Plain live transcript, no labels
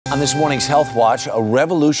On this morning's Health Watch, a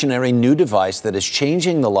revolutionary new device that is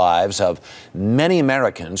changing the lives of many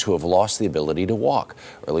Americans who have lost the ability to walk.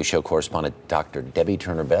 Early show correspondent Dr. Debbie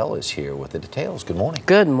Turner-Bell is here with the details. Good morning.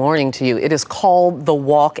 Good morning to you. It is called the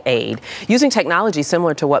Walkaide. Using technology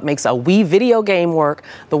similar to what makes a Wii video game work,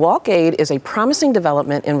 the Walkaide is a promising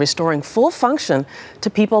development in restoring full function to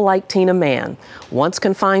people like Tina Mann. Once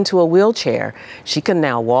confined to a wheelchair, she can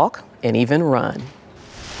now walk and even run.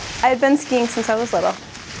 I've been skiing since I was little.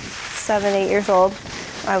 7, 8 years old.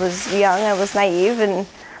 I was young, I was naive, and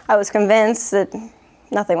I was convinced that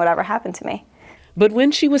nothing would ever happen to me. But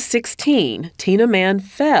when she was 16, Tina Mann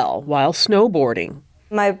fell while snowboarding.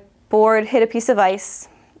 My board hit a piece of ice,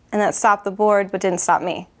 and that stopped the board, but didn't stop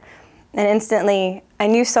me. And instantly, I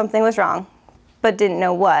knew something was wrong, but didn't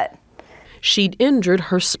know what. She'd injured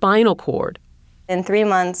her spinal cord. In 3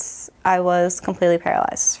 months, I was completely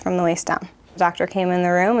paralyzed from the waist down. The doctor came in the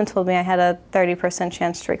room and told me I had a 30%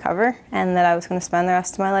 chance to recover and that I was going to spend the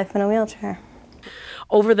rest of my life in a wheelchair.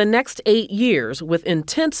 Over the next 8 years, with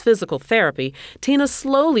intense physical therapy, Tina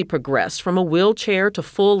slowly progressed from a wheelchair to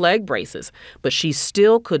full leg braces, but she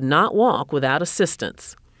still could not walk without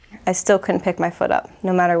assistance. I still couldn't pick my foot up,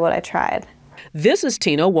 no matter what I tried. This is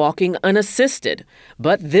Tina walking unassisted,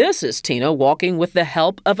 but this is Tina walking with the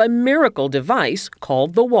help of a miracle device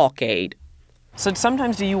called the Walkaide. So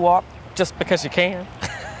sometimes do you walk just because you can?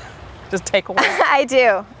 Just take a walk? I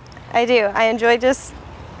do. I enjoy just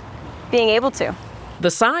being able to.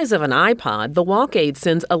 The size of an iPod, the Walkaide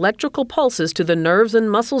sends electrical pulses to the nerves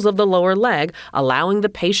and muscles of the lower leg, allowing the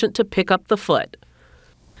patient to pick up the foot.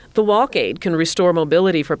 The Walkaide can restore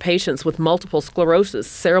mobility for patients with multiple sclerosis,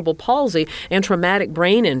 cerebral palsy, and traumatic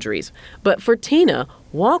brain injuries. But for Tina,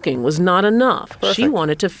 walking was not enough. Perfect. She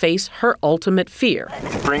wanted to face her ultimate fear.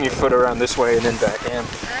 Bring your foot around this way and then back in.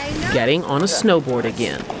 Getting on a snowboard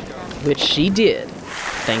again, which she did,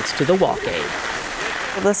 thanks to the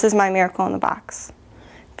Walkaide. This is my miracle in the box.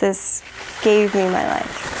 This gave me my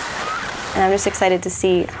life. And I'm just excited to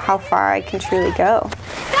see how far I can truly go.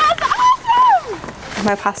 That's awesome!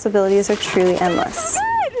 My possibilities are truly endless.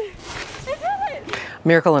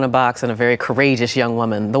 Miracle in a box and a very courageous young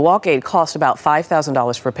woman. The Walkaide costs about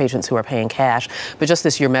 $5,000 for patients who are paying cash, but just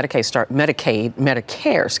this year Medicare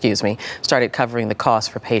started covering the cost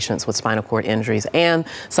for patients with spinal cord injuries, and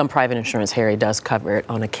some private insurance, Harry, does cover it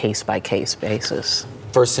on a case-by-case basis.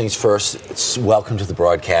 First things first, welcome to the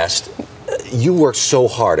broadcast. You worked so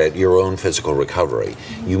hard at your own physical recovery.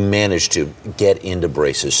 You managed to get into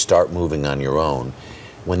braces, start moving on your own.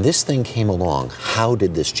 When this thing came along, how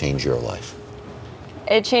did this change your life?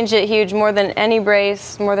 It changed it huge, more than any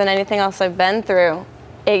brace, more than anything else I've been through.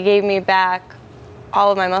 It gave me back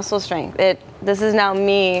all of my muscle strength. This is now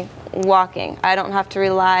me walking. I don't have to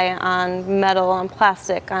rely on metal, on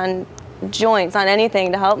plastic, on joints, on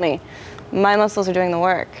anything to help me. My muscles are doing the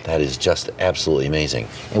work. That is just absolutely amazing.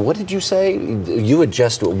 And what did you say? You had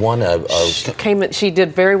just won She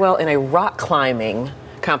did very well in a rock climbing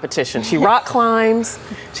competition. She rock climbs.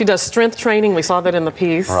 She does strength training. We saw that in the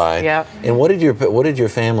piece. Right. Yeah. And what did your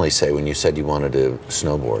family say when you said you wanted to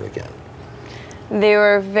snowboard again? They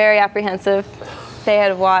were very apprehensive. They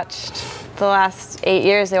had watched the last 8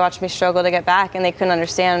 years. They watched me struggle to get back, and they couldn't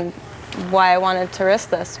understand why I wanted to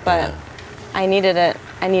risk this. But yeah. I needed it.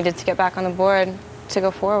 I needed to get back on the board to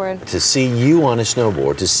go forward. To see you on a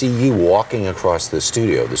snowboard, to see you walking across the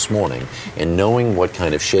studio this morning and knowing what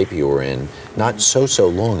kind of shape you were in not so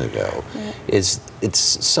long ago, it's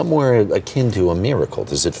somewhere akin to a miracle.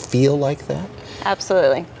 Does it feel like that?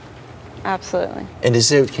 Absolutely. Absolutely. And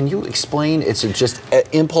can you explain, is it just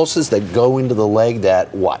impulses that go into the leg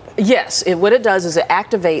that what? Yes, what it does is it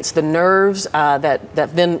activates the nerves that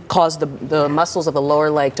then cause the muscles of the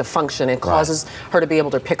lower leg to function. It causes her to be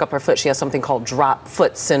able to pick up her foot. She has something called drop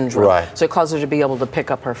foot syndrome. Right. So it causes her to be able to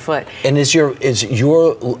pick up her foot. And is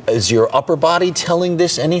your upper body telling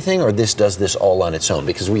this anything, or does this all on its own?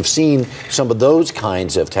 Because we've seen some of those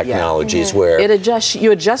kinds of technologies where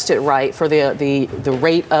you adjust it right for the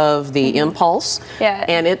rate of the impulse,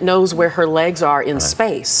 and it knows where her legs are in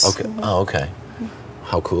space. Okay. Oh, okay.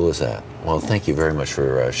 How cool is that? Well, thank you very much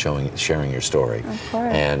for sharing your story. Of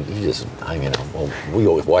course. And we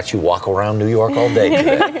always watch you walk around New York all day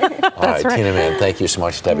today. All right, Tina Mann, thank you so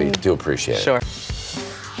much, Debbie. Do appreciate it. Sure.